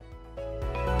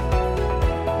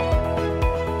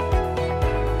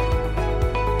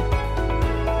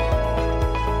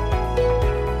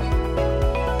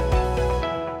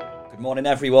Morning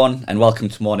everyone and welcome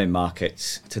to Morning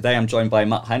Markets. Today I'm joined by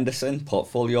Matt Henderson,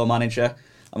 Portfolio Manager.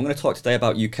 I'm going to talk today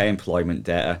about UK employment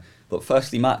data. But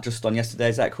firstly, Matt, just on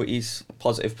yesterday's equities,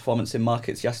 positive performance in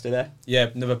markets yesterday? Yeah,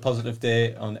 another positive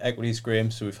day on equities,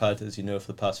 Graham. So we've had, as you know, for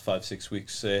the past 5-6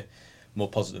 weeks, more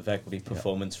positive equity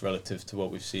performance relative to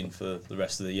what we've seen for the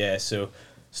rest of the year. So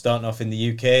starting off in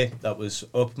the UK, that was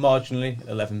up marginally,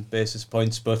 11 basis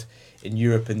points. But in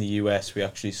Europe and the US, we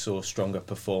actually saw stronger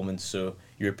performance. So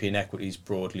European equities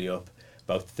broadly up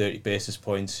about 30 basis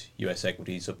points, US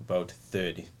equities up about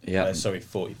 40 basis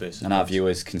points. And our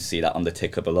viewers can see that on the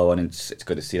ticker below, and it's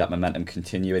good to see that momentum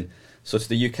continuing. So to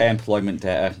the UK employment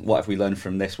data, what have we learned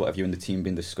from this? What have you and the team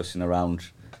been discussing around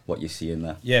what you see in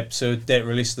there? Yeah, so data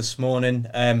released this morning.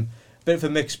 Bit of a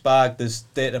mixed bag. There's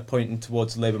data pointing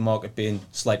towards the labour market being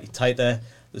slightly tighter.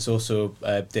 There's also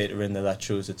data in there that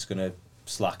shows it's going to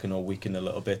slacken or weaken a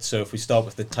little bit. So if we start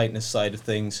with the tightness side of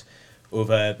things,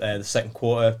 over the second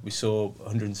quarter, we saw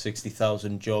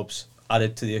 160,000 jobs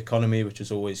added to the economy, which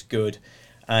is always good.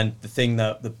 And the thing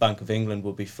that the Bank of England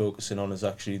will be focusing on is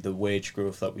actually the wage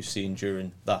growth that we've seen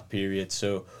during that period.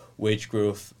 So wage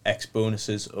growth ex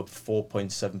bonuses up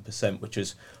 4.7%, which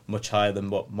is much higher than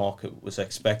what market was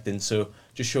expecting. So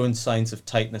just showing signs of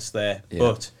tightness there. Yeah.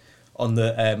 But on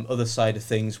the other side of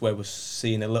things, where we're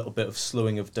seeing a little bit of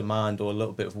slowing of demand or a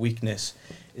little bit of weakness,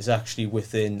 is actually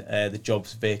within the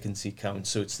jobs vacancy count.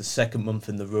 So it's the second month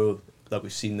in the row that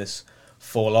we've seen this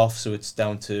fall off. So it's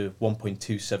down to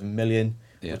 1.27 million,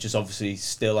 which is obviously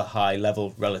still a high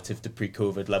level relative to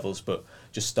pre-COVID levels, but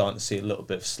just starting to see a little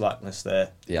bit of slackness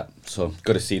there. Yeah, so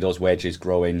good to see those wages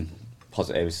growing,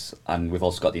 positives, and we've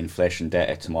also got the inflation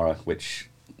data tomorrow, which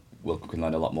we can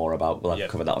learn a lot more about. We'll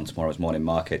cover that on tomorrow's Morning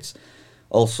Markets.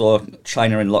 Also,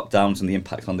 China in lockdowns and the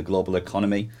impact on the global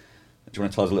economy. Do you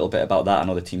want to tell us a little bit about that? I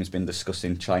know the team's been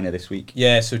discussing China this week.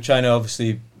 Yeah, so China,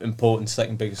 obviously important,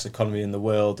 second biggest economy in the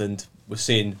world, and we're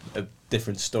seeing a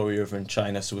different story over in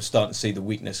China. So we're starting to see the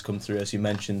weakness come through. As you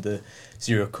mentioned, the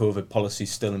zero COVID policy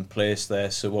is still in place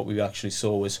there. So what we actually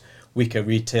saw was weaker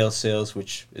retail sales,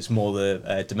 which is more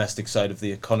the domestic side of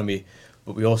the economy.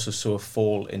 But we also saw a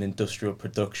fall in industrial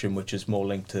production, which is more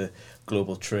linked to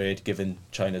global trade, given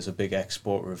China's a big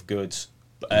exporter of goods.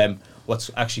 What's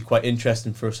actually quite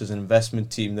interesting for us as an investment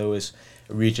team, though, is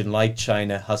a region like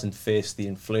China hasn't faced the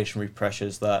inflationary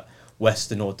pressures that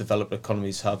Western or developed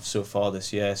economies have so far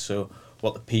this year. So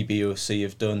what the PBOC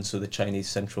have done, so the Chinese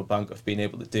Central Bank have been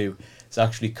able to do, is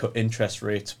actually cut interest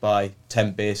rates by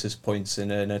 10 basis points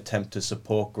in an attempt to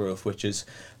support growth, which is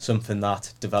something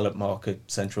that developed market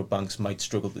central banks might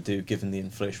struggle to do given the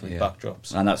inflationary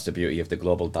backdrops. And that's the beauty of the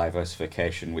global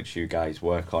diversification, which you guys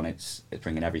work on. It's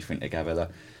bringing everything together.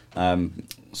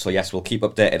 So yes, we'll keep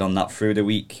updated on that through the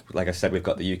week. Like I said, we've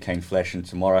got the UK inflation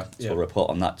tomorrow, so we'll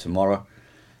report on that tomorrow.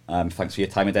 Thanks for your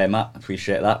time today, Matt.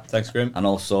 Appreciate that. Thanks, Graham. And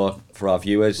also for our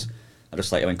viewers, I'd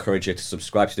just like to encourage you to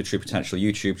subscribe to the True Potential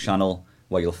YouTube channel,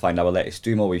 where you'll find our latest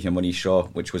Do More With Your Money show,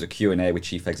 which was a Q&A with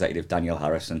Chief Executive Daniel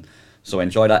Harrison. So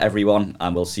enjoy that, everyone,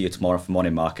 and we'll see you tomorrow for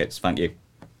Morning Markets. Thank you.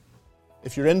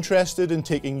 If you're interested in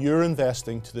taking your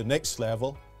investing to the next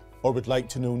level, or would like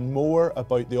to know more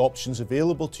about the options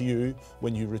available to you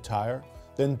when you retire,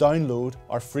 then download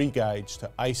our free guides to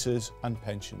ISAs and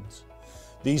pensions.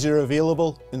 These are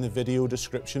available in the video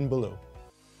description below.